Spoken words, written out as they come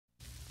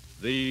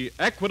The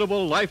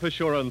Equitable Life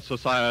Assurance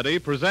Society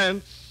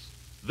presents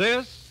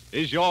This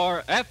Is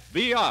Your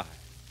FBI.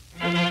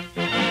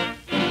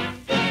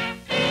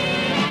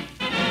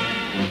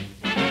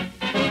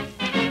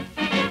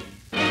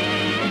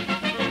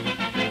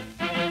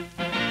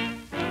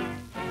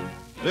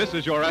 This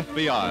is Your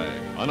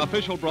FBI, an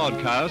official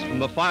broadcast from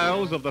the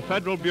files of the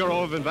Federal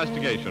Bureau of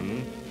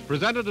Investigation,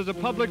 presented as a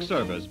public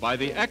service by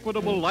the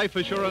Equitable Life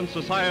Assurance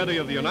Society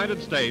of the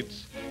United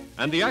States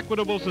and the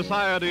Equitable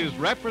Society's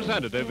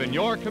representative in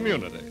your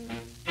community.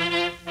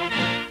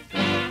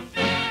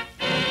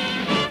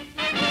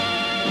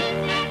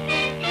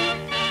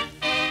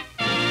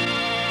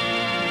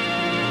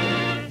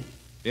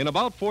 In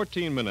about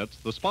 14 minutes,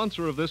 the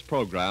sponsor of this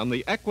program,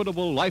 the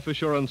Equitable Life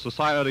Assurance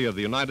Society of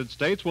the United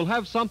States, will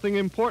have something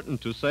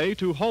important to say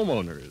to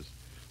homeowners,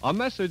 a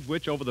message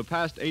which over the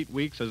past 8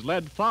 weeks has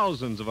led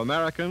thousands of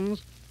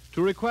Americans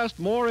to request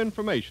more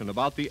information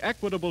about the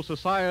Equitable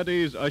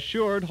Society's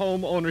Assured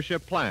Home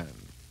Ownership Plan.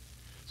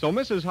 So,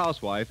 Mrs.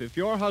 Housewife, if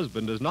your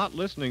husband is not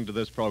listening to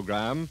this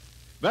program,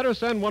 better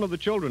send one of the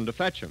children to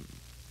fetch him.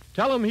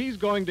 Tell him he's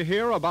going to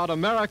hear about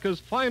America's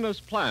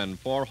finest plan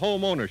for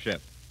home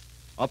ownership,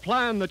 a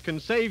plan that can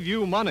save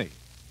you money.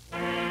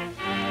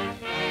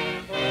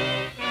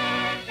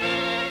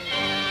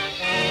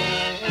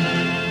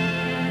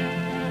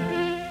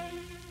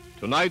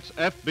 Tonight's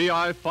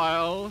FBI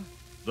file,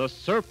 the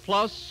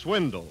Surplus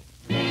Swindle.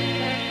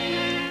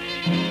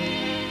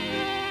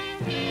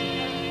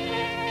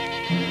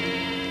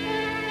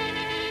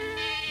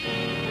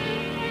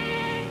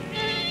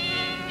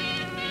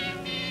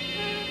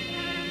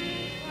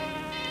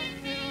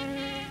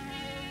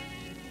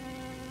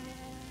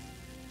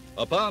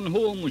 Upon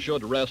whom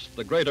should rest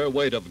the greater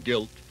weight of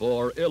guilt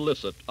for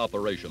illicit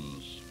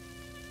operations?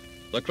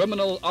 The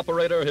criminal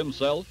operator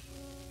himself,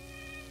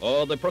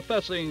 or the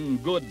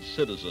professing good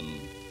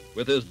citizen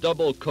with his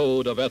double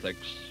code of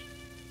ethics,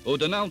 who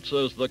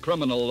denounces the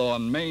criminal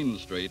on Main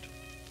Street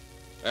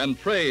and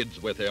trades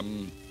with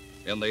him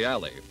in the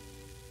alley?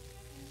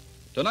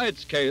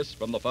 Tonight's case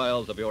from the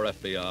files of your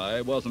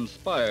FBI was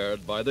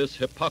inspired by this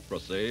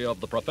hypocrisy of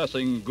the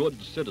professing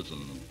good citizen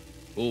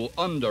who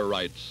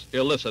underwrites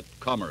illicit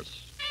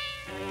commerce.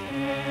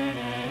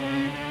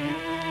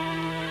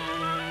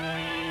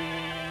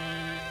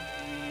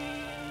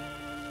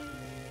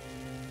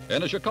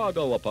 In a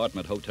Chicago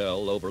apartment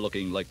hotel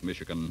overlooking Lake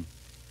Michigan,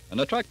 an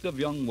attractive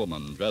young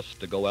woman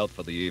dressed to go out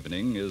for the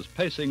evening is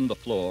pacing the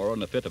floor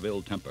in a fit of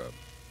ill temper.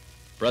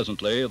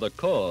 Presently, the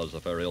cause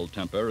of her ill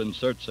temper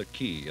inserts a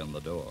key in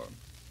the door.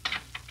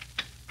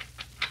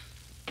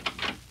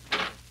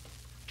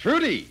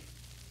 Trudy!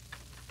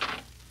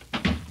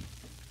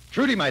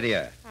 Trudy, my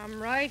dear.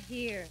 I'm right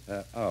here.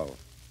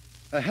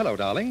 Hello,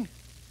 darling.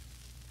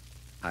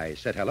 I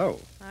said hello.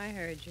 I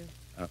heard you.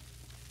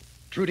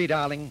 Trudy,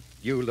 darling,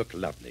 you look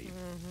lovely.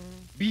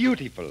 Mm-hmm.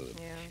 Beautiful.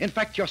 Yeah. In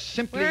fact, you're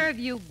simply... Where have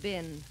you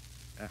been?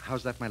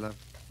 How's that, my love?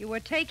 You were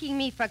taking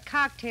me for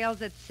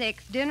cocktails at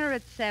 6, dinner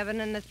at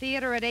 7, and the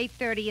theater at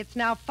 8:30. It's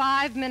now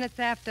 5 minutes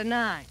after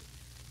 9.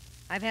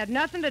 I've had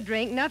nothing to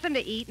drink, nothing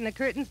to eat, and the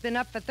curtain's been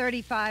up for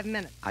 35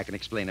 minutes. I can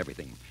explain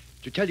everything.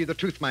 To tell you the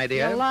truth, my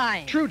dear... You're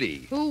lying.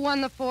 Trudy. Who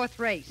won the 4th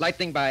race?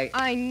 Lightning by...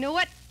 I knew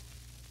it.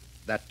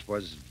 That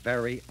was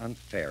very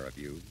unfair of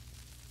you.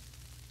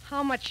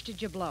 How much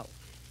did you blow?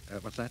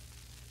 What's that?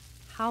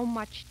 How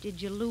much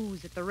did you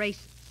lose at the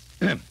races?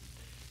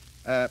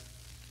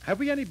 Have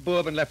we any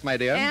bourbon left, my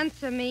dear?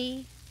 Answer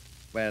me.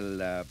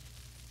 Well,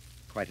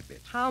 quite a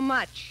bit. How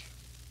much?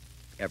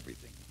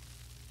 Everything.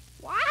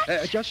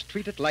 What? Just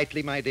treat it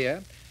lightly, my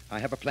dear. I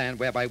have a plan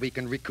whereby we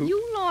can recoup...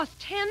 You lost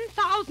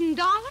 $10,000?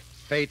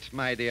 Fate,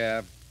 my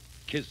dear.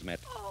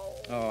 Kismet.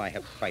 Oh, I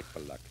have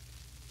frightful luck.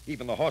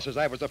 Even the horses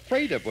I was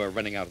afraid of were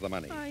running out of the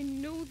money. I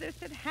knew this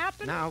had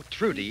happened. Now,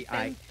 Trudy,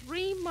 I...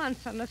 3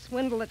 months on a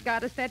swindle that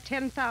got us that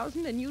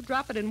 $10,000, and you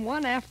drop it in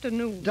one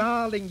afternoon.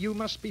 Darling, you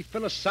must be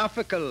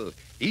philosophical.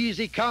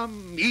 Easy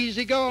come,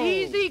 easy go.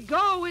 Easy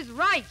go is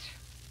right.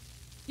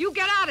 You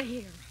get out of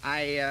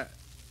here.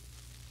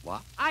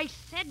 What? I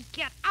said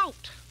get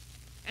out.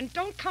 And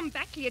don't come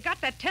back till you got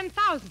that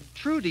 $10,000.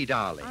 Trudy,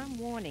 darling. I'm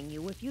warning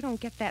you, if you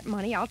don't get that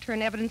money, I'll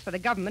turn evidence for the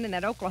government in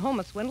that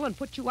Oklahoma swindle and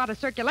put you out of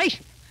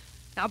circulation.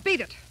 Now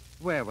beat it.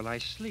 Where will I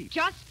sleep?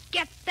 Just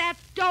get that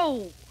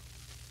dough.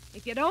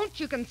 If you don't,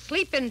 you can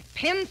sleep in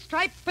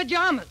pinstripe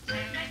pajamas.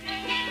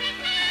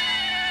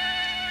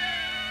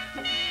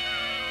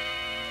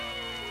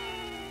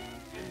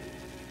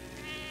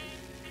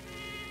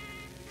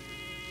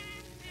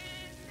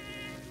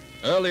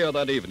 Earlier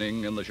that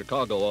evening, in the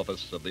Chicago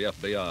office of the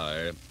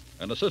FBI,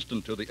 an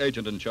assistant to the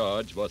agent in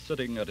charge was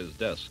sitting at his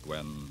desk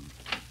when...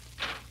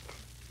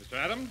 Mr.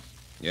 Adams?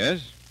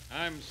 Yes?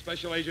 I'm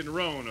Special Agent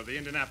Roan of the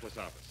Indianapolis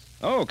office.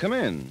 Oh, come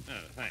in.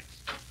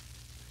 Thanks.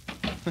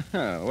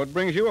 What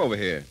brings you over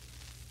here?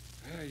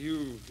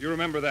 You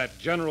remember that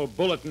general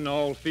bulletin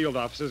all field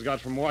officers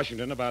got from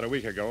Washington about a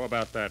week ago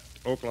about that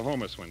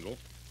Oklahoma swindle?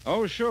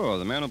 Oh, sure.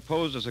 The man who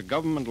posed as a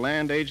government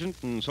land agent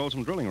and sold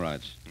some drilling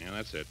rights. Yeah,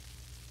 that's it.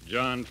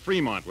 John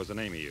Fremont was the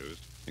name he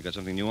used. You got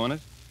something new on it?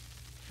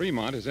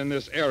 Fremont is in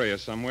this area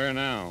somewhere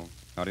now.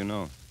 How do you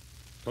know?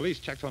 Police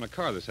checked on a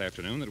car this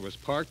afternoon that was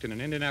parked in an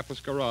Indianapolis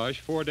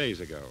garage 4 days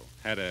ago.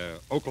 Had a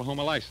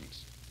Oklahoma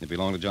license. It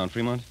belonged to John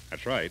Fremont?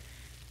 That's right.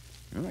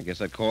 Well, I guess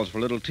that calls for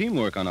a little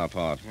teamwork on our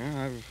part.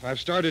 Yeah,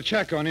 I've started a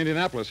check on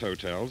Indianapolis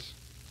hotels.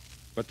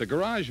 But the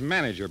garage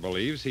manager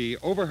believes he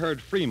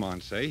overheard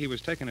Fremont say he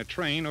was taking a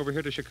train over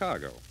here to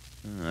Chicago.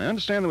 I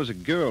understand there was a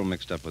girl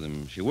mixed up with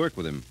him. She worked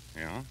with him.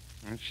 Yeah?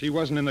 And she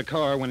wasn't in the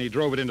car when he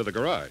drove it into the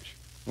garage.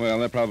 Well,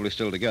 they're probably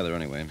still together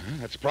anyway.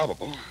 That's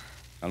probable.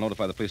 I'll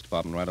notify the police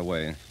department right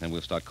away, then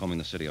we'll start combing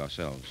the city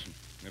ourselves.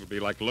 It'll be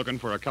like looking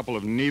for a couple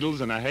of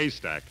needles in a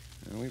haystack.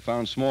 We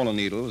found smaller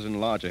needles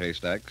in larger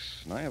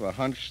haystacks, and I have a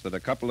hunch that a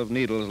couple of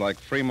needles like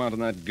Fremont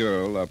and that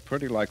girl are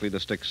pretty likely to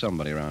stick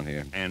somebody around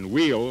here. And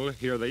we'll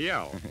hear the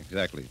yell.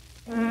 Exactly.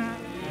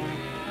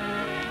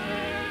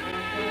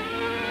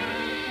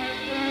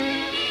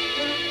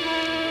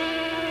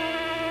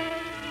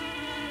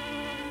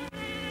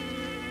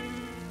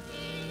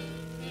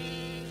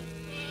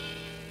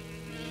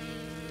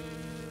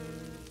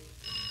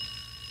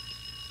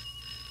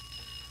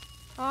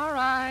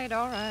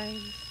 All right.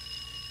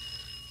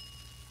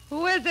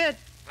 Who is it?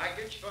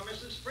 Package for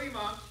Mrs.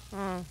 Fremont.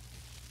 Oh.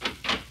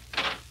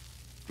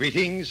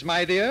 Greetings,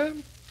 my dear.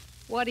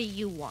 What do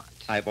you want?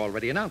 I've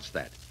already announced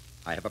that.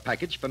 I have a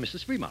package for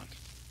Mrs. Fremont.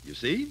 You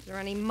see? Is there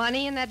any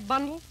money in that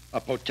bundle?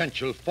 A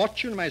potential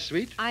fortune, my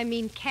sweet. I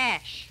mean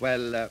cash.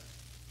 Well,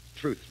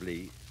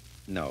 truthfully,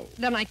 no.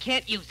 Then I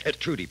can't use it.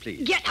 Trudy,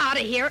 please. Get out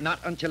of here. Not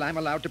until I'm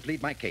allowed to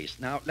plead my case.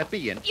 Now, let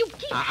me in. You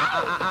keep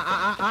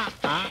out.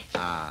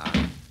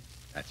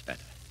 That's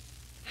better.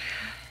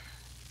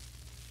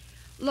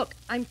 Look,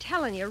 I'm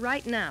telling you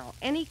right now,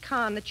 any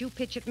con that you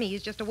pitch at me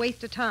is just a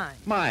waste of time.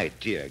 My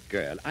dear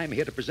girl, I'm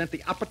here to present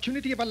the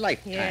opportunity of a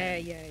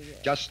lifetime. Yeah.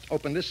 Just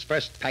open this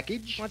first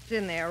package. What's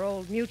in there,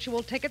 old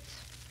mutual tickets?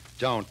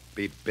 Don't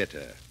be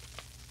bitter.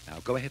 Now,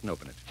 go ahead and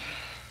open it.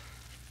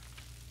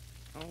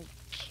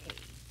 Okay,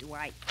 do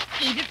I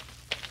eat it,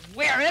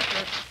 wear it,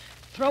 or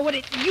throw it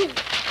at you?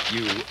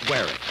 You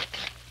wear it.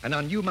 And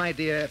on you, my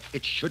dear,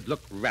 it should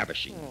look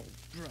ravishing. Oh,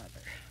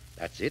 brother.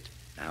 That's it.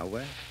 Now,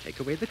 take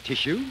away the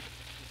tissue.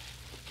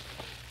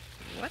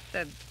 What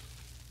the...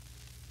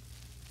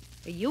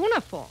 A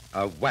uniform?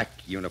 A whack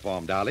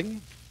uniform,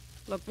 darling.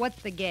 Look,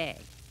 what's the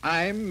gag?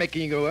 I'm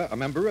making you a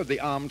member of the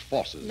armed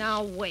forces.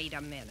 Now, wait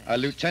a minute. A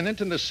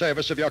lieutenant in the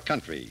service of your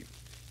country.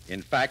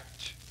 In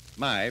fact,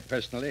 my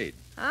personal aide.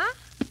 Huh?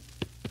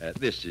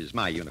 This is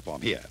my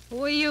uniform here.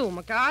 Who are you,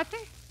 MacArthur?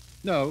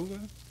 No,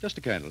 just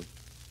a colonel.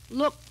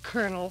 Look,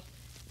 Colonel,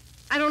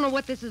 I don't know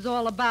what this is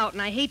all about,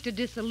 and I hate to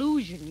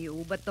disillusion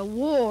you, but the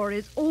war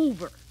is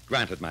over.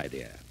 Granted, my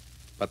dear.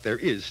 But there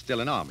is still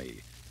an army,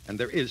 and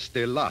there is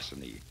still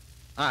larceny.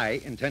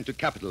 I intend to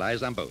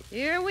capitalize on both.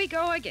 Here we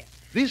go again.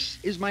 This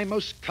is my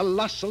most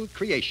colossal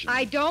creation.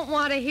 I don't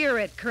want to hear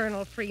it,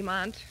 Colonel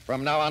Fremont.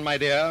 From now on, my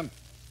dear,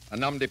 a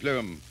nom de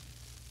plume.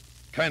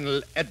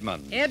 Colonel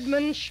Edmonds.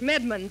 Edmund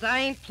Schmedmonds, I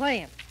ain't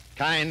playing.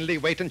 Kindly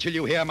wait until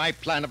you hear my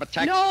plan of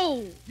attack.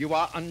 No! You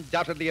are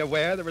undoubtedly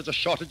aware there is a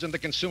shortage in the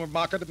consumer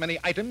market of many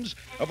items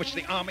of which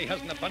the Army has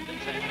an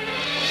abundance.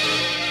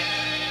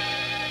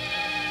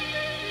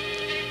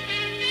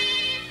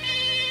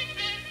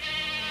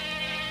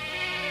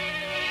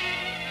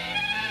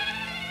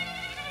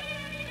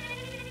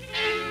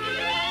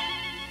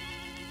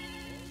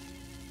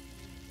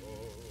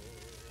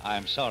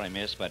 I'm sorry,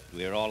 miss, but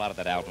we're all out of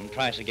that album.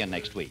 Try us again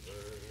next week.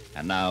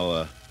 And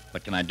now,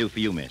 what can I do for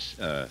you, miss?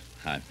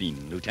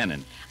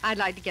 Lieutenant. I'd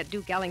like to get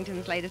Duke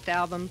Ellington's latest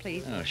album,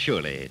 please. Oh,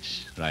 surely.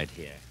 It's right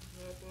here.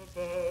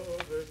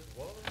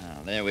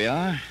 There we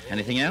are.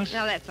 Anything else?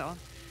 No, that's all.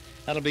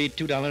 That'll be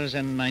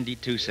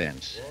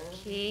 $2.92.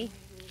 Okay.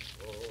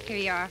 Here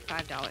you are,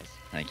 $5.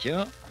 Thank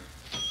you.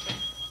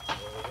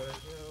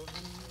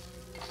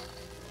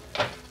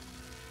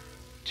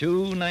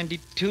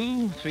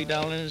 $2.92,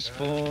 $3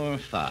 for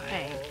 5.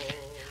 Thanks.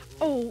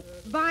 Oh,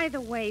 by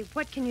the way,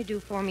 what can you do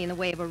for me in the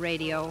way of a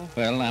radio?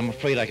 Well, I'm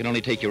afraid I can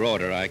only take your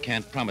order. I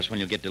can't promise when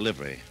you'll get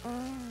delivery.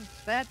 Oh,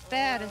 it's that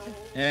bad, is it?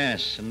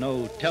 Yes, and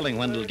no telling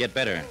when it'll get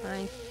better.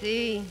 I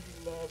see.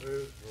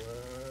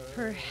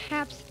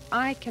 Perhaps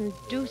I can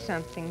do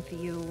something for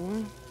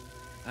you.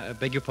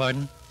 Beg your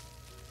pardon?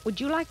 Would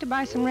you like to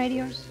buy some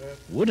radios?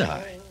 Would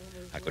I?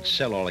 I could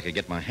sell all I could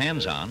get my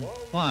hands on.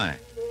 Why?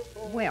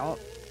 Well,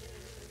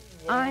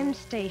 I'm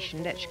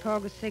stationed at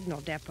Chicago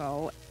Signal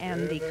Depot,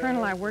 and the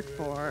colonel I work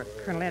for,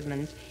 Colonel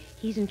Edmonds,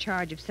 he's in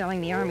charge of selling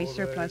the Army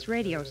surplus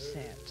radio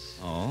sets.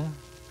 Oh?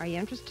 Are you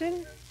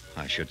interested?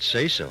 I should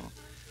say so.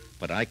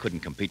 But I couldn't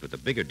compete with the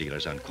bigger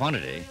dealers on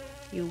quantity.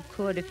 You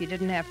could if you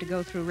didn't have to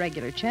go through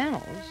regular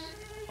channels.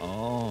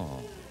 Oh.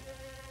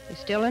 You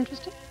still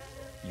interested?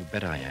 You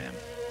bet I am.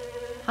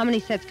 How many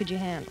sets could you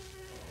handle?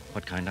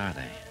 What kind are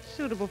they?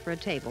 Suitable for a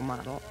table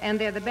model, and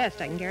they're the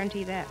best, I can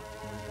guarantee that.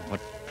 What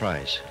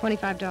price?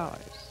 $25.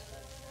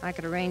 I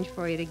could arrange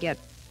for you to get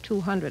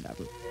 200 of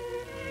them.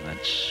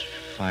 That's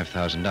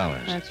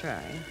 $5,000. That's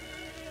right.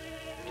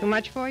 Too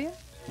much for you?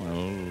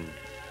 Well,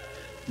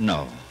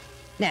 no.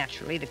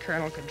 Naturally, the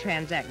colonel could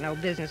transact no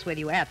business with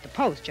you at the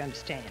post, you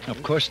understand?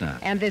 Of course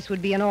not. And this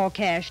would be an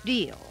all-cash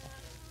deal.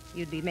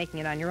 You'd be making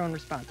it on your own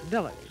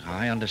responsibility.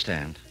 I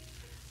understand.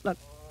 Look,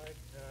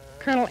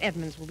 Colonel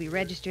Edmonds will be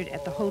registered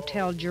at the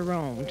Hotel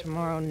Jerome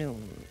tomorrow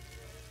noon.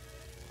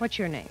 What's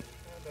your name?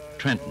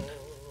 Trenton.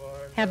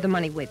 Have the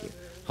money with you.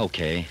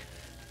 Okay.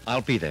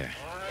 I'll be there.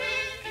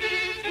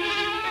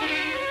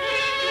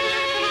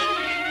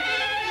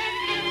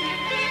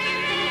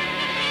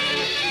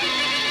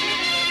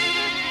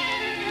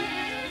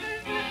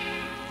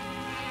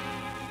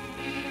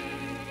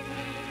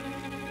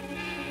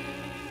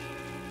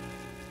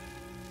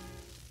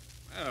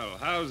 Well,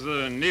 how's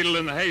the needle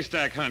in the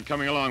haystack hunt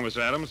coming along,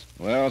 Mr. Adams?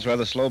 Well, it's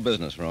rather slow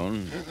business,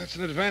 Roan. Well, that's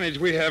an advantage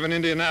we have in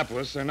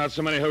Indianapolis. There are not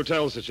so many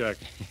hotels to check.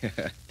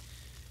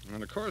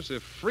 And, of course,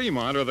 if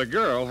Fremont or the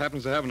girl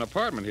happens to have an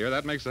apartment here,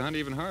 that makes the hunt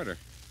even harder.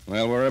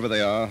 Well, wherever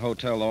they are,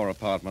 hotel or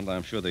apartment,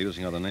 I'm sure they're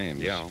using other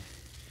names. Yeah.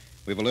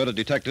 We've alerted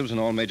detectives in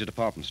all major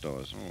department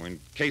stores. Oh, in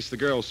case the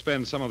girl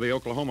spends some of the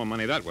Oklahoma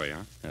money that way,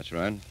 huh? That's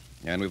right.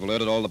 And we've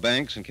alerted all the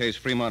banks in case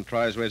Fremont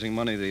tries raising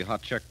money the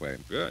hot check way.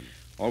 Good.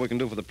 All we can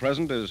do for the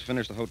present is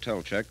finish the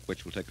hotel check,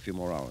 which will take a few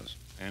more hours.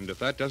 And if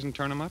that doesn't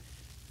turn them up?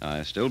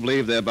 I still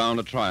believe they're bound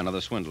to try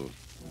another swindle.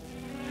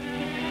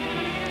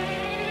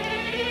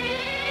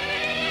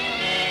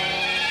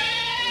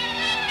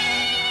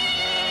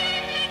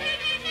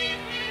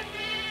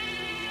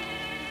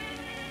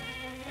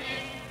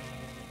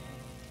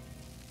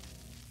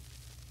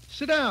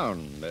 Sit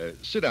down.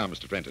 Sit down,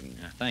 Mr. Trenton.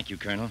 Thank you,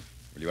 Colonel.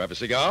 Will you have a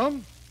cigar?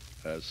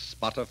 A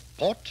spot of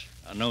port?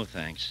 No,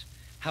 thanks.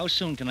 How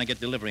soon can I get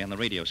delivery on the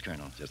radios,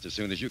 Colonel? Just as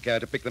soon as you care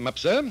to pick them up,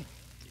 sir.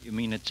 You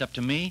mean it's up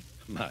to me?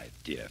 My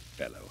dear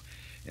fellow,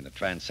 in a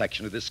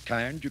transaction of this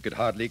kind, you could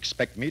hardly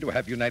expect me to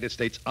have United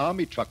States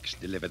Army trucks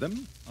deliver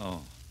them.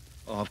 Oh,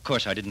 of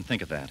course, I didn't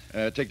think of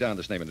that. Take down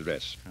this name and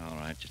address. All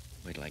right, just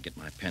wait till I get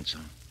my pencil.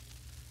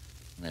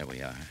 There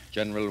we are.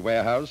 General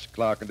Warehouse,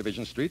 Clark and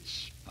Division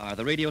Streets. Are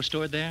the radio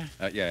stored there?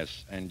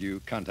 Yes, and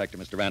you contact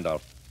Mr.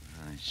 Randolph.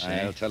 I see.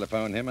 I'll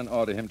telephone him and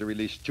order him to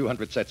release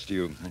 200 sets to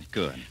you.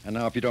 Good. And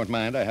now, if you don't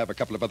mind, I have a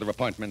couple of other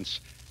appointments.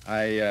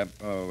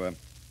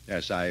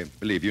 Yes, I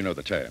believe you know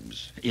the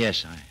terms.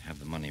 Yes, I have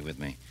the money with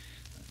me.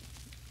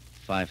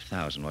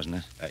 5,000,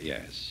 wasn't it?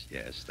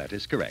 Yes, that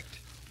is correct.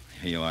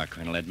 Here you are,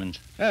 Colonel Edmonds.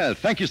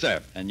 Thank you,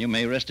 sir. And you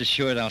may rest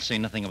assured I'll say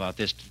nothing about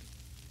this.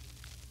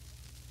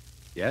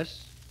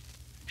 Yes?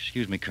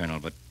 Excuse me, Colonel,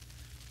 but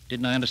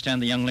didn't I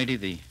understand the young lady,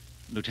 the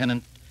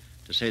lieutenant,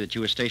 to say that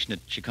you were stationed at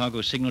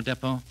Chicago Signal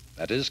Depot?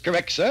 That is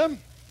correct, sir.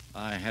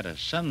 I had a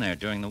son there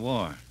during the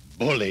war.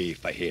 Bully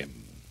for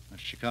him. The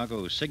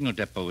Chicago Signal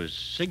Depot is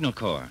Signal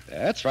Corps.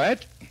 That's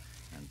right.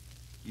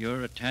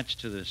 You're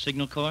attached to the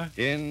Signal Corps?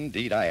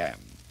 Indeed I am.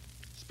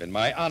 It's been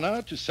my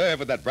honor to serve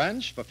with that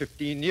branch for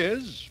 15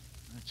 years.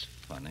 That's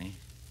funny.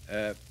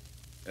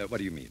 What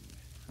do you mean?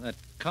 That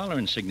collar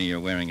insignia you're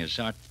wearing is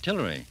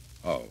artillery.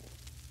 Oh.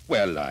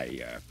 Well,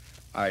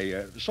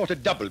 I sort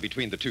of double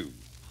between the two.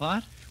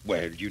 What?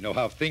 Well, you know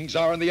how things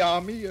are in the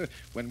Army.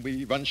 When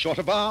we run short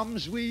of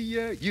arms, we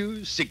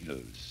use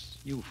signals.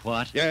 You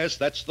what? Yes,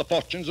 that's the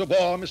fortunes of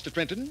war, Mr.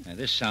 Trenton. Now,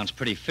 this sounds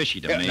pretty fishy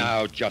to me.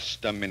 Now,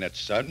 just a minute,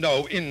 sir.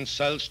 No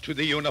insults to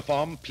the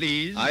uniform,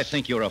 please. I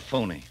think you're a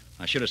phony.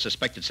 I should have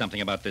suspected something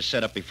about this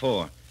setup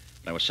before.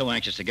 But I was so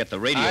anxious to get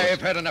the radio.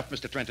 I've had enough,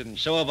 Mr. Trenton.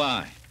 So have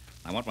I.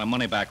 I want my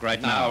money back right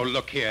now. Now,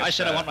 look here, I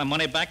said sir. I want my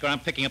money back, or I'm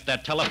picking up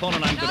that telephone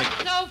and I'm going Not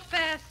to... so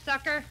fast,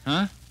 sucker.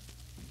 Huh?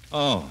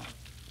 Oh,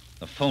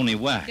 the phony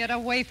whack. Get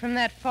away from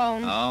that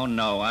phone. Oh,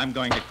 no, I'm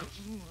going to...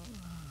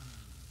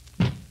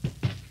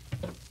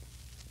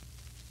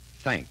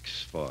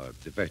 Thanks for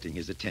diverting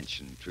his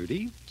attention,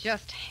 Trudy.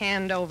 Just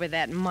hand over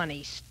that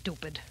money,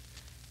 stupid.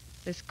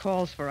 This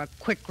calls for a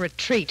quick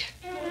retreat.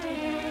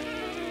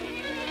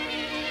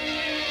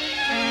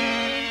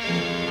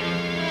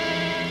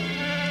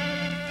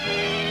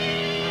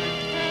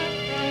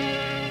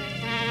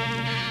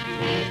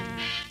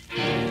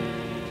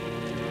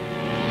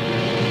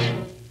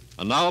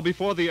 And now,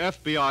 before the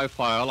FBI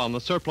file on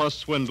the surplus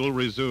swindle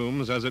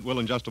resumes, as it will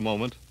in just a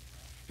moment,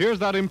 here's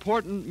that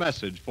important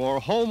message for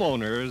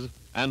homeowners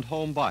and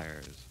home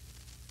buyers.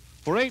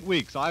 For 8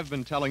 weeks, I've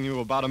been telling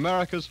you about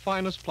America's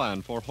finest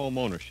plan for home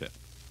ownership.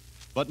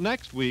 But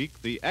next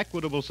week, the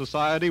Equitable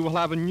Society will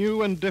have a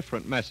new and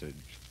different message.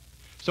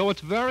 So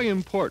it's very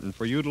important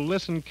for you to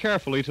listen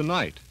carefully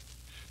tonight,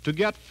 to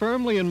get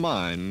firmly in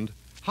mind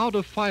how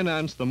to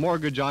finance the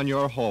mortgage on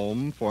your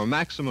home for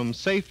maximum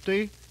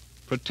safety,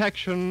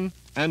 protection,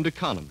 and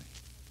economy.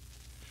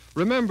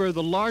 Remember,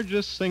 the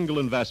largest single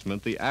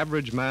investment the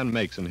average man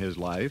makes in his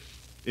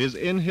life is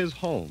in his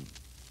home.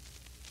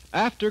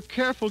 After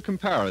careful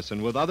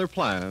comparison with other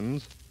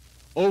plans,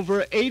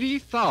 over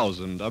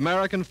 80,000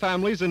 American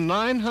families in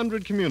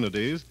 900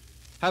 communities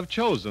have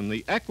chosen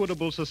the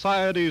Equitable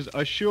Society's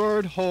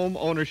Assured Home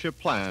Ownership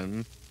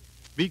Plan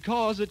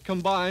because it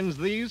combines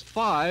these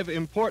 5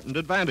 important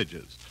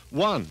advantages.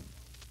 1,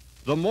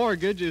 the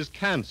mortgage is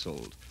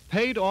canceled,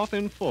 paid off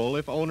in full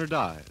if owner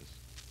dies.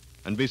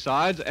 And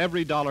besides,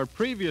 every dollar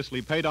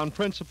previously paid on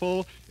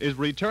principal is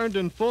returned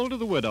in full to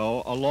the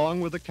widow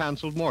along with the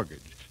canceled mortgage.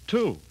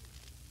 2,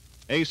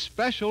 a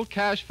special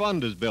cash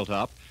fund is built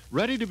up,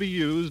 ready to be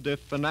used if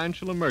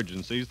financial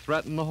emergencies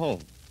threaten the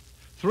home.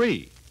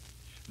 3,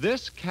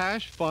 this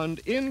cash fund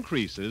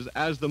increases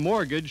as the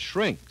mortgage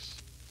shrinks.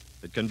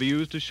 It can be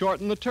used to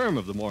shorten the term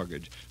of the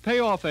mortgage. Pay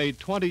off a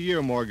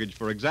 20-year mortgage,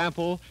 for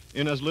example,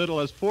 in as little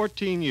as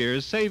 14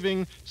 years,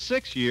 saving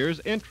 6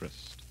 years'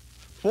 interest.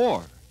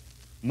 4,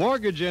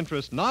 mortgage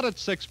interest not at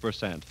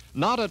 6%,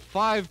 not at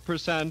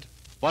 5%,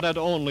 but at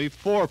only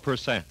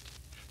 4%.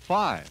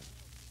 5,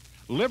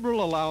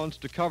 liberal allowance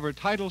to cover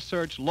title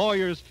search,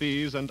 lawyers'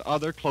 fees, and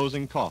other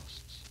closing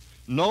costs.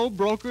 No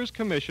broker's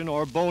commission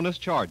or bonus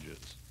charges.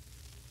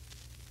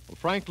 Well,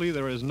 frankly,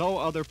 there is no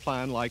other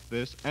plan like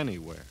this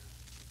anywhere.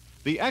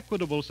 The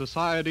Equitable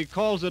Society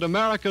calls it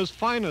America's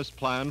finest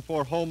plan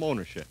for home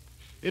ownership.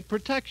 It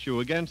protects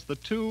you against the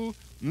 2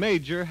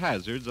 major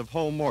hazards of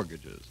home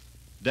mortgages,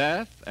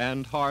 death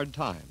and hard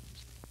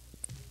times.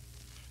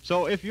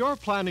 So if you're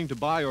planning to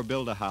buy or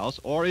build a house,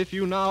 or if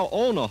you now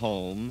own a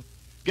home,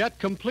 get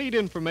complete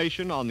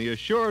information on the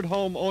Assured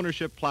Home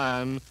Ownership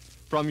Plan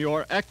from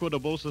your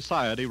Equitable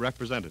Society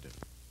representative.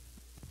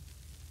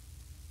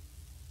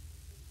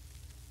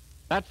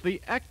 That's the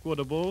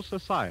Equitable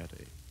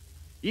Society.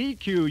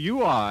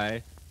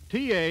 EQUITABLE.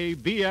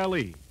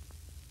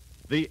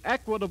 The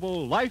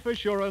Equitable Life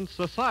Assurance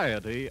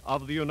Society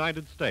of the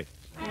United States.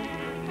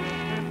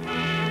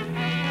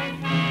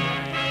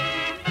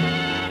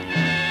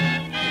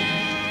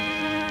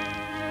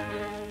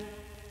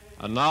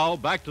 And now,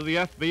 back to the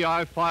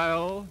FBI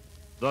file,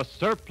 the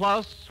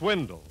Surplus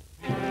Swindle.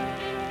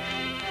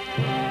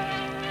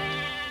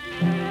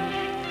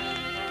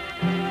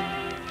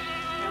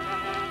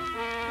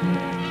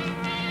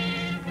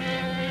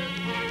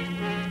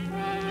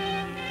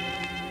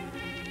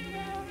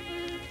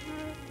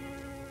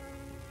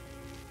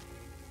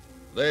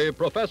 The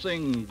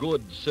professing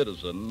good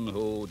citizen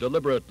who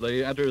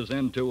deliberately enters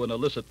into an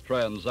illicit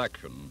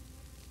transaction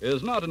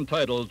is not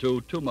entitled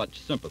to too much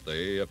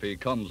sympathy if he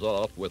comes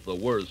off with the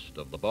worst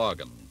of the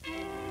bargain.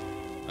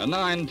 And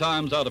 9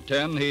 times out of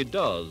 10, he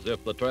does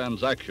if the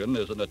transaction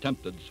is an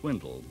attempted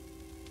swindle.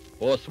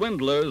 For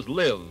swindlers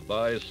live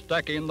by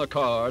stacking the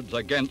cards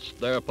against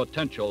their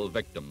potential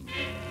victims.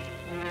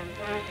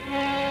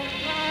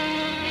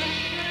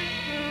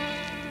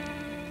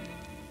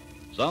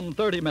 Some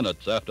 30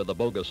 minutes after the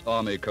bogus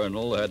Army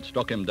colonel had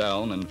struck him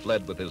down and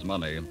fled with his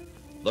money,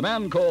 the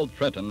man called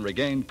Trenton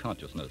regained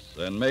consciousness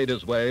and made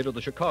his way to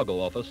the Chicago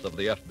office of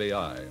the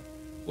FBI,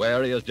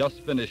 where he has just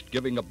finished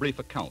giving a brief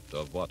account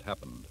of what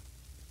happened.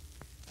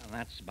 Well,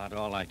 that's about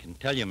all I can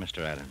tell you, Mr.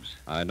 Adams.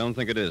 I don't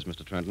think it is,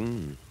 Mr.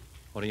 Trenton.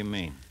 What do you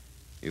mean?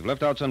 You've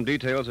left out some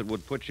details that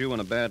would put you in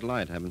a bad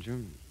light, haven't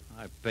you?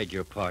 I beg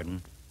your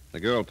pardon. The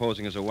girl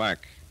posing as a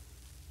whack.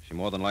 She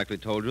more than likely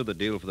told you the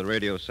deal for the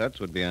radio sets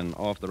would be an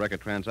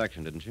off-the-record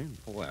transaction, didn't she?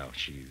 Well,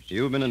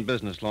 You've been in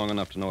business long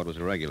enough to know it was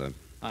irregular.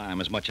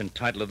 I'm as much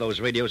entitled to those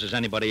radios as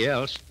anybody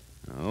else.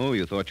 Oh,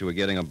 you thought you were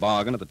getting a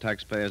bargain at the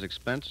taxpayer's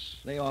expense?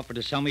 They offered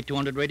to sell me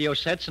 200 radio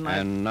sets,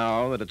 And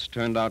now that it's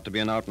turned out to be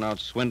an out-and-out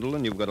swindle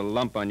and you've got a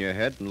lump on your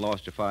head and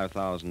lost your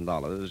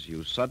 $5,000,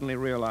 you suddenly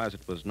realize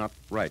it was not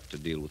right to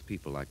deal with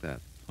people like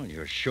that. Well,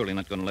 you're surely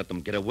not going to let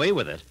them get away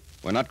with it.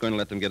 We're not going to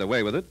let them get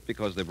away with it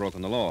because they've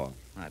broken the law.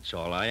 That's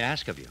all I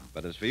ask of you.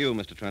 But as for you,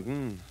 Mr.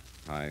 Trenton,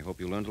 I hope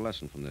you learned a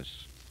lesson from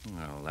this.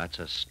 Well, that's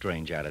a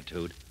strange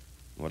attitude.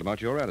 What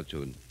about your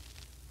attitude?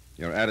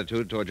 Your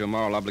attitude toward your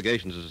moral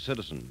obligations as a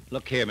citizen.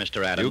 Look here,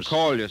 Mr. Adams. You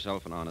call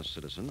yourself an honest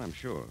citizen, I'm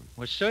sure.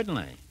 Well,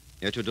 certainly.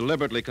 Yet you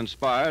deliberately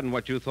conspired in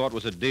what you thought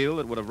was a deal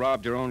that would have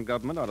robbed your own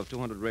government out of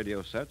 200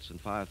 radio sets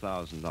and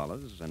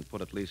 $5,000 and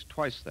put at least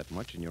twice that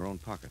much in your own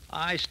pocket.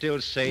 I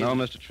still say... No,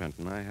 Mr.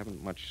 Trenton, I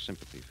haven't much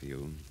sympathy for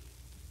you.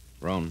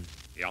 Roan.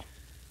 Yeah?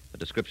 The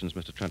descriptions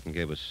Mr. Trenton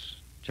gave us,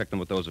 check them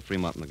with those of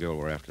Fremont and the girl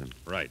we're after.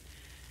 Right.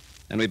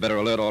 Then we better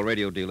alert all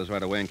radio dealers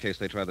right away in case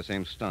they try the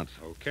same stunt.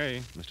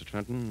 Okay. Mr.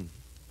 Trenton,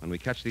 when we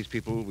catch these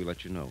people, we'll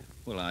let you know.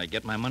 Will I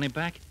get my money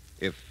back?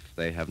 If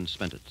they haven't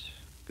spent it.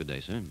 Good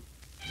day, sir.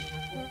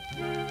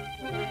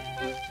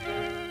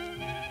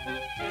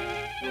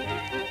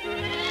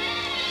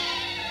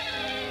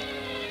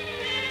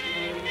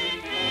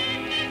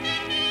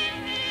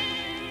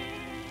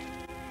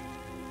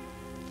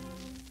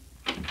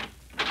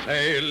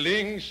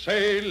 Sailing,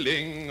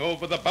 sailing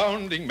over the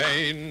bounding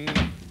main.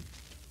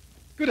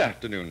 Good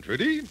afternoon,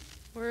 Trudy.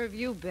 Where have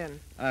you been?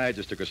 I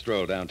just took a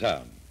stroll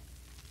downtown.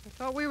 I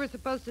thought we were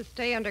supposed to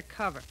stay under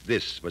cover.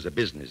 This was a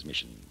business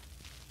mission.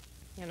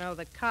 You know,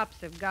 the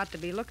cops have got to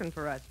be looking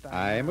for us by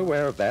I'm now.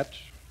 aware of that.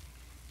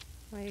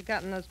 What you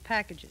got in those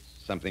packages?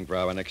 Something for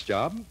our next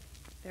job?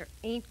 There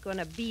ain't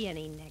gonna be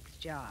any next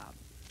job.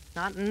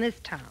 Not in this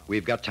town.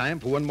 We've got time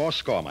for one more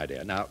score, my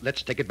dear. Now,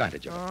 let's take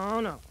advantage of it. Oh,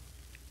 no.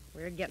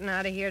 We're getting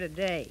out of here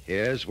today.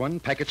 Here's one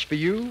package for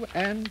you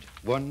and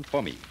one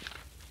for me.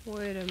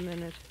 Wait a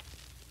minute.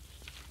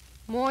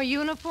 More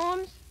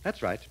uniforms?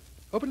 That's right.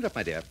 Open it up,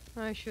 my dear.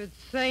 I should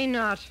say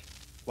not.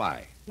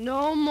 Why?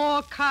 No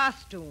more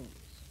costumes.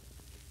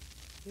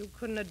 You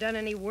couldn't have done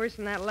any worse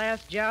than that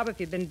last job if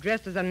you'd been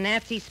dressed as a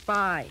Nazi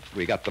spy.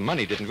 We got the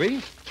money, didn't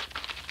we?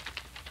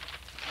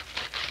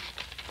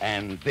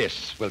 And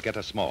this will get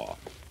us more.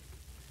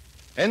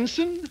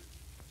 Ensign,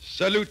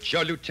 salute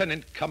your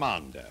lieutenant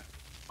commander.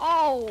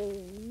 Oh,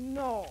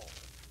 no.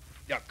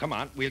 Yeah, come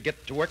on. We'll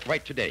get to work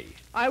right today.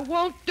 I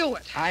won't do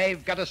it.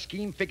 I've got a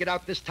scheme figured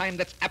out this time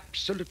that's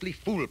absolutely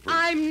foolproof.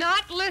 I'm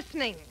not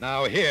listening.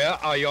 Now, here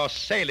are your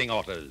sailing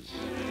orders.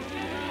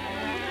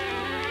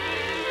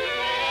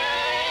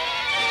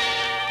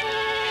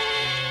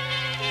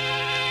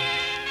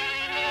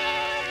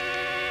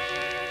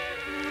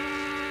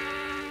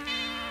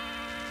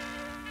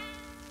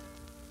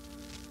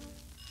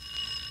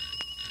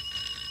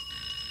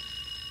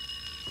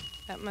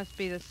 That must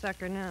be the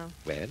sucker now.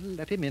 Well,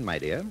 let him in, my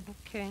dear.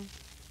 Okay.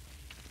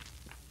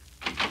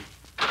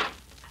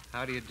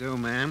 How do you do,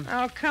 ma'am?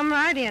 I'll come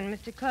right in,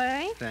 Mr.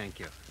 Clay. Thank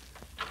you.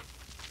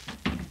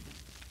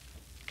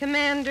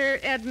 Commander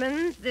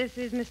Edmonds, this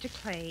is Mr.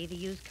 Clay, the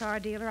used car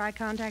dealer I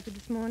contacted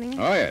this morning.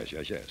 Oh, yes.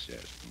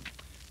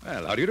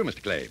 Well, how do you do,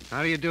 Mr. Clay?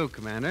 How do you do,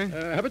 Commander?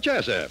 Have a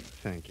chair, sir.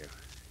 Thank you.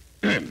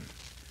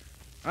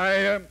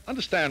 I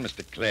understand,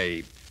 Mr.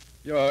 Clay,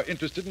 you're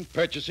interested in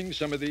purchasing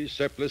some of these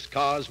surplus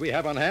cars we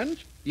have on hand?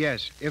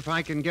 Yes, if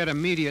I can get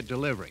immediate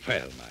delivery.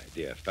 Well, my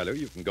dear fellow,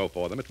 you can go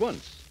for them at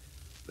once.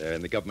 They're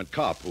in the government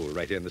car pool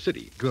right here in the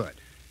city. Good.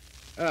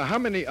 How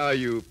many are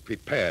you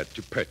prepared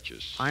to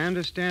purchase? I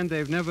understand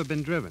they've never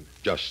been driven.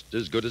 Just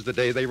as good as the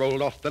day they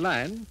rolled off the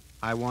line?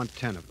 I want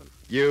 10 of them.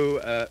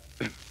 You,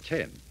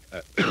 10.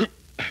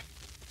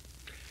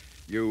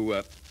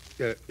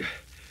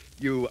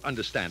 You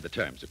understand the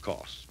terms, of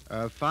course.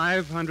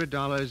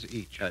 $500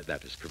 each.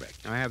 That is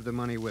correct. I have the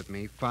money with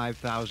me,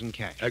 5,000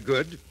 cash.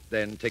 Good.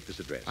 Then take this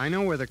address. I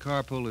know where the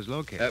carpool is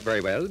located. Very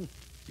well.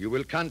 You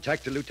will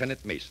contact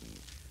Lieutenant Mason.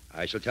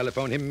 I shall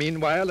telephone him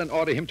meanwhile and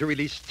order him to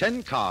release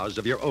 10 cars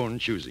of your own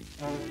choosing.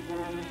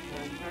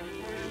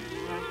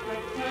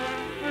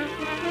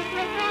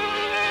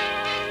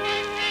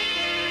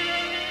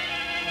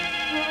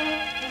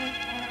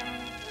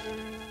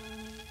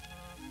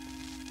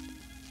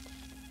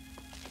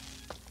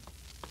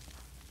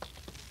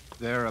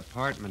 Their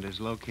apartment is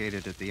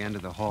located at the end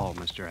of the hall,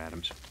 Mr.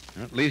 Adams.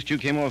 At least you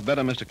came off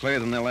better, Mr. Clay,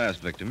 than their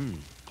last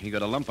victim. He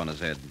got a lump on his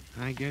head.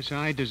 I guess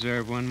I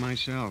deserve one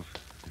myself.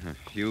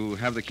 You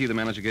have the key the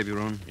manager gave you,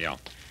 Roan? Yeah.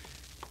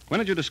 When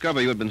did you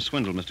discover you had been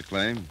swindled, Mr.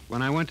 Clay?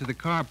 When I went to the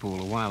carpool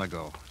a while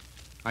ago.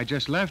 I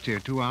just left here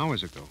 2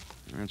 hours ago.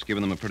 That's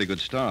given them a pretty good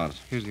start.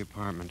 Here's the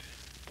apartment.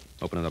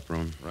 Open it up,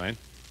 Roan. Right.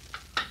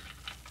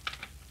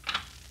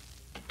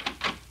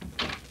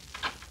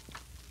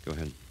 Go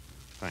ahead.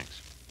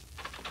 Thanks.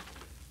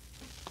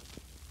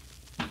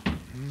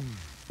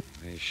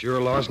 They sure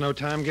lost no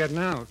time getting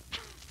out.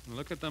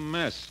 Look at the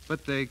mess.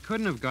 But they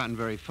couldn't have gotten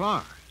very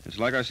far. It's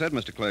like I said,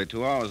 Mr. Clay,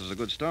 2 hours is a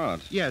good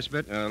start. Yes,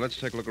 but... Let's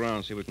take a look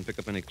around, see if we can pick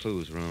up any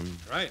clues, Roan.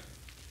 Right.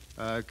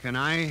 Can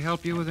I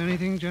help you with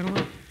anything,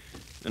 gentlemen?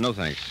 No,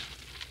 thanks.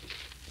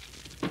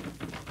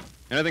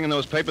 Anything in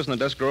those papers in the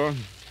desk drawer?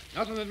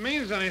 Nothing that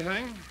means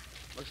anything.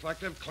 Looks like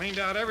they've cleaned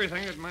out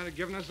everything that might have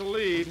given us a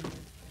lead.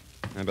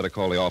 I better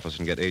call the office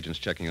and get agents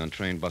checking on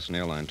train, bus, and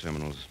airline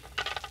terminals.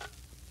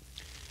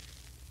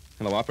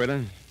 Hello,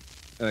 operator.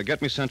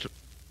 Get me Central...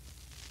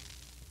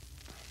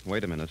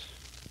 Wait a minute.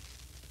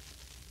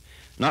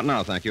 Not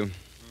now, thank you.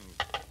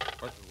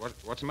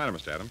 What's the matter,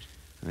 Mr. Adams?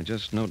 I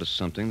just noticed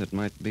something that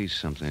might be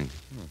something.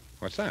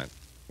 What's that?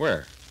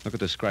 Where? Look at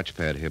this scratch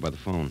pad here by the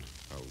phone.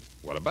 Oh,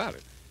 what about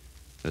it?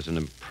 There's an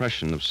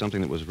impression of something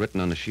that was written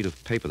on a sheet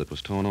of paper that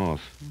was torn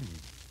off.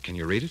 Can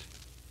you read it?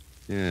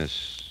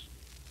 Yes.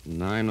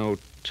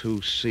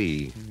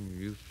 902C.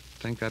 You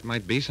think that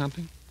might be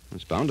something?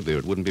 It's bound to be, or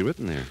it wouldn't be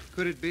written there.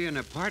 Could it be an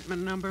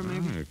apartment number,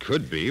 maybe? It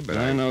could be, but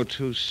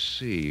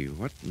 902C.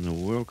 What in the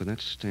world could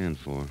that stand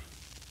for?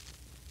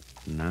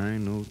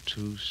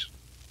 902...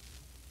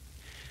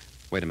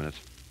 Wait a minute.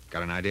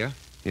 Got an idea?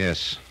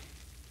 Yes.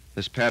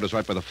 This pad was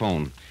right by the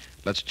phone.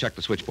 Let's check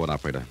the switchboard,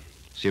 operator.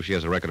 See if she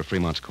has a record of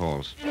Fremont's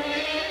calls.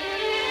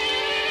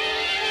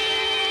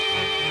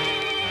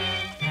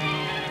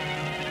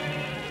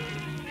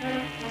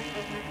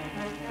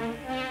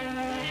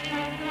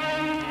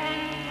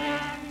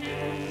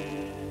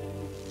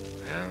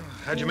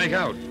 How'd you make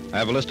out? I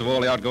have a list of all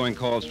the outgoing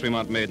calls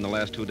Fremont made in the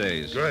last 2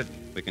 days. Good.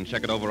 We can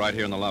check it over right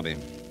here in the lobby.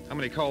 How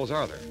many calls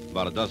are there?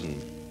 About a dozen.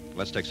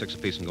 Let's take 6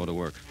 apiece and go to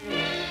work.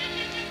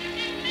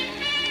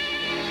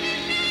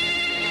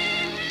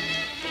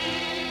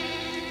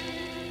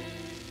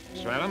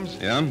 Mr. Adams?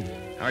 Yeah?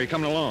 How are you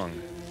coming along?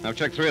 I've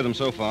checked 3 of them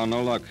so far.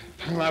 No luck.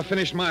 Well, I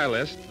finished my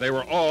list. They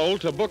were all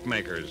to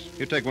bookmakers.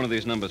 You take one of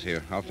these numbers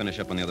here. I'll finish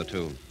up on the other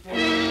 2.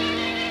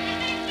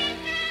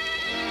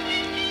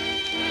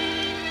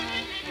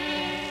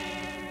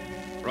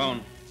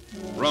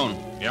 Roan.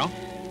 Yeah?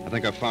 I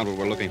think I've found what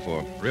we're looking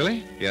for.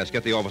 Really? Yes,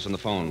 get the office on the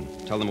phone.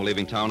 Tell them we're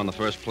leaving town on the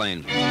first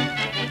plane.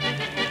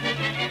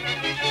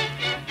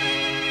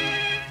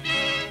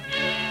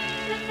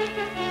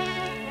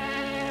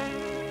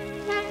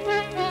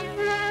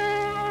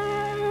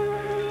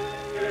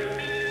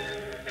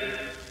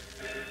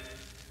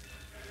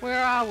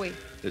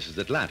 This is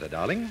Atlanta,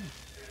 darling.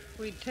 If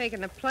we'd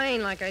taken a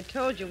plane like I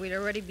told you, we'd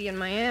already be in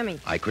Miami.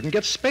 I couldn't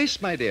get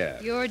space, my dear.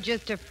 You're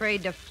just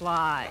afraid to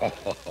fly.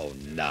 Oh,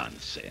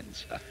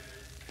 nonsense.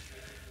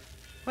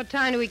 What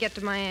time do we get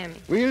to Miami?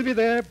 We'll be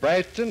there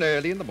bright and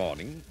early in the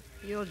morning.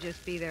 You'll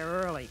just be there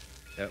early.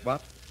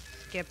 What?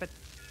 Skip it.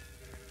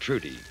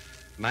 Trudy,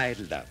 my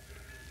love,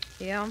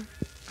 Yeah?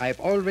 I've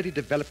already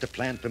developed a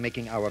plan for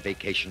making our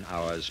vacation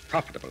hours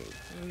profitable.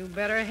 You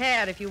better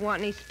head if you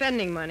want any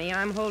spending money.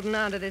 I'm holding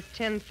on to this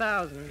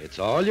 $10,000. It's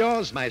all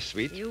yours, my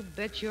sweet. You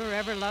bet your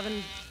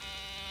ever-loving...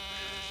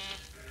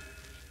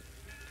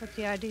 What's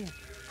the idea?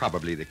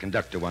 Probably the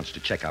conductor wants to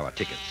check our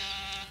tickets.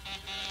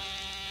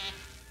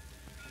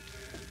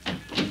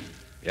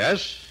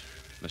 Yes?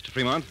 Mr.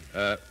 Fremont?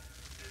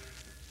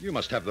 You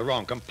must have the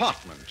wrong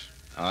compartment.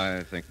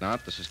 I think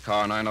not. This is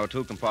car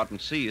 902,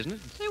 compartment C, isn't it?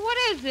 Say, what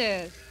is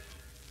this?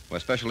 We're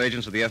special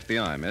agents of the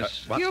FBI,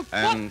 miss. What? You're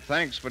And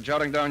thanks for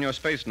jotting down your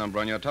space number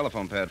on your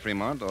telephone pad,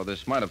 Fremont, or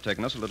this might have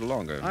taken us a little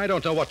longer. I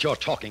don't know what you're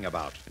talking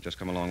about. Just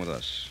come along with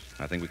us.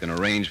 I think we can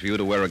arrange for you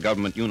to wear a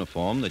government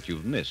uniform that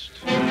you've missed.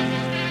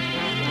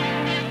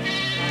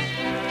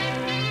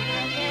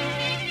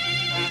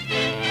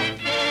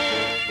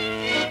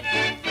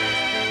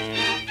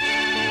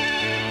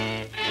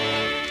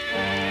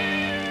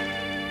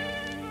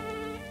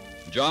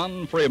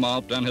 John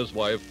Fremont and his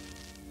wife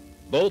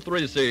both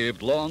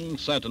received long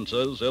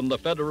sentences in the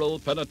federal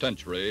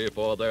penitentiary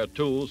for their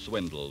 2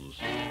 swindles.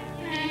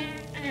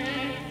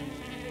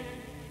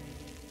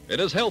 It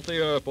is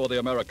healthier for the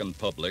American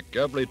public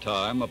every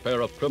time a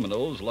pair of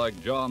criminals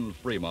like John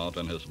Fremont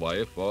and his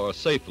wife are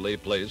safely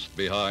placed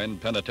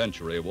behind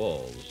penitentiary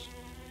walls.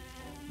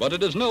 But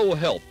it is no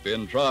help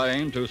in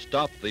trying to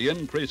stop the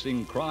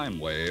increasing crime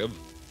wave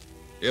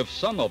if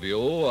some of you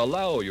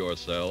allow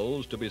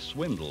yourselves to be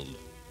swindled.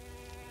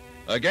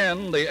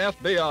 Again, the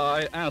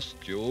FBI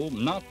asks you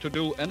not to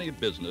do any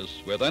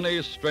business with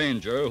any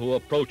stranger who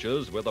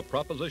approaches with a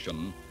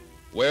proposition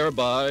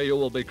whereby you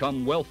will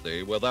become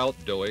wealthy without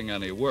doing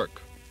any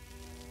work.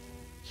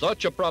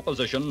 Such a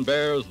proposition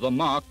bears the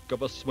mark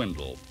of a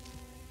swindle,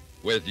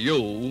 with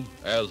you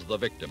as the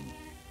victim.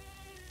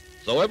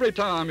 So every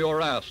time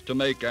you're asked to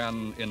make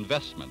an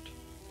investment,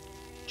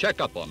 check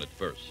up on it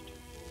first.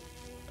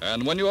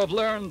 And when you have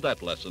learned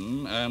that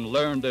lesson and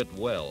learned it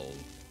well,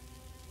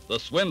 the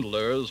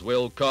swindlers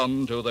will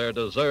come to their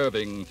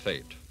deserving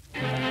fate.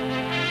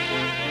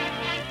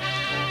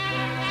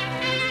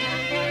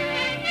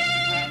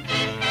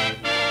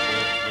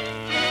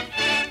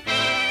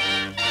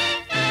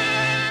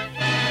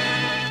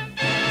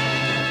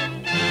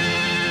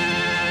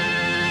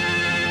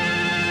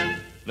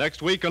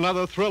 Next week,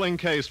 another thrilling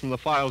case from the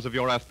files of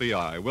your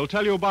FBI. We'll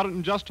tell you about it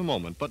in just a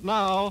moment. But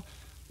now,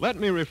 let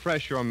me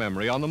refresh your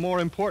memory on the more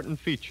important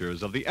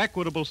features of the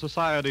Equitable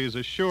Society's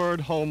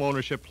Assured Home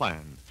Ownership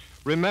Plan.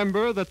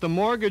 Remember that the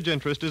mortgage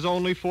interest is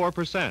only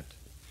 4%.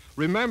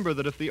 Remember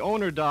that if the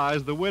owner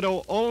dies, the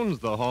widow owns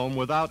the home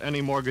without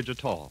any mortgage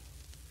at all.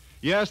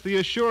 Yes, the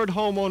Assured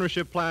Home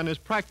Ownership Plan is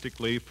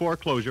practically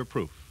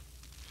foreclosure-proof.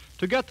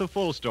 To get the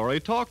full story,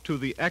 talk to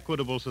the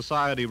Equitable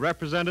Society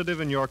representative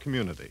in your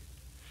community.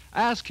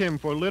 Ask him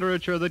for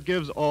literature that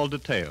gives all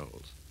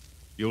details.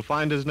 You'll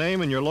find his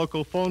name in your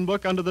local phone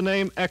book under the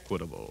name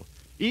Equitable,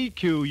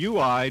 E-Q-U-I-T-A-B-L-E,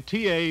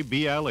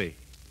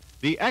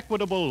 the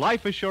Equitable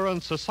Life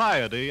Assurance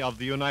Society of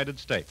the United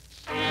States.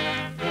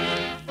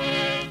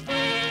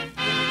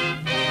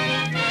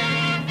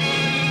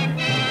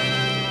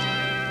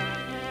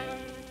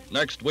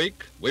 Next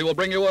week, we will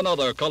bring you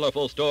another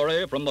colorful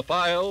story from the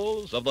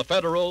files of the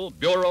Federal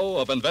Bureau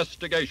of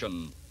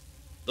Investigation,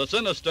 The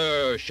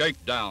Sinister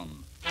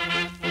Shakedown.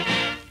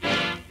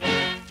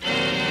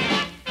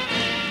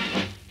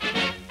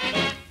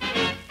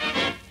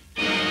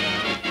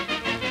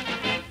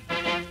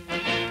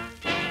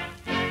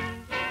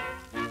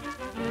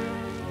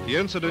 The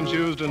incidents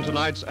used in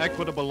tonight's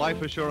Equitable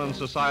Life Assurance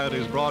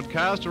Society's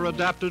broadcast are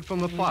adapted from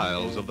the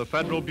files of the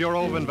Federal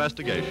Bureau of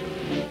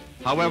Investigation.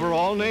 However,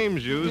 all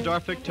names used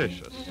are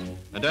fictitious,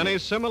 and any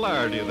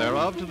similarity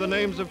thereof to the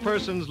names of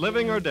persons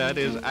living or dead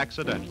is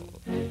accidental.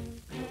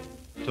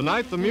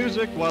 Tonight, the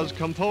music was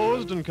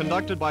composed and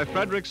conducted by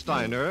Frederick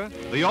Steiner,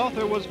 the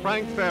author was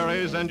Frank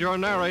Ferries, and your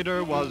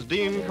narrator was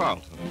Dean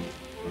Carlton.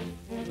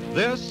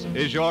 This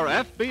is Your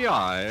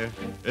FBI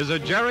is a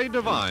Jerry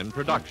Devine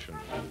production.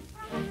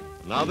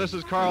 Now, this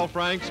is Carl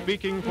Frank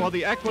speaking for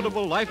the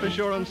Equitable Life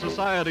Assurance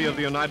Society of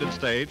the United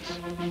States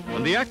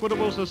and the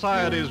Equitable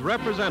Society's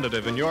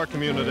representative in your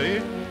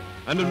community,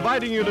 and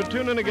inviting you to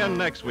tune in again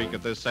next week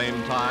at this same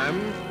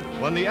time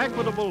when the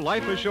Equitable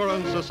Life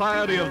Assurance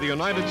Society of the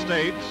United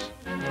States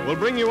will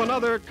bring you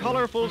another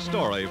colorful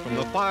story from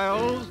the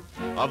files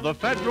of the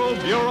Federal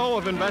Bureau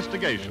of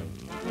Investigation,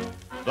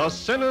 The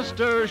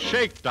Sinister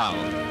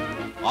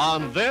Shakedown.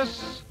 On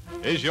This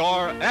is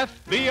Your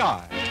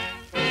FBI.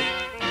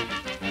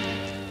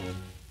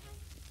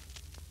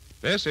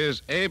 This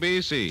is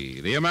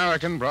ABC, the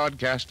American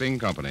Broadcasting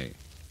Company.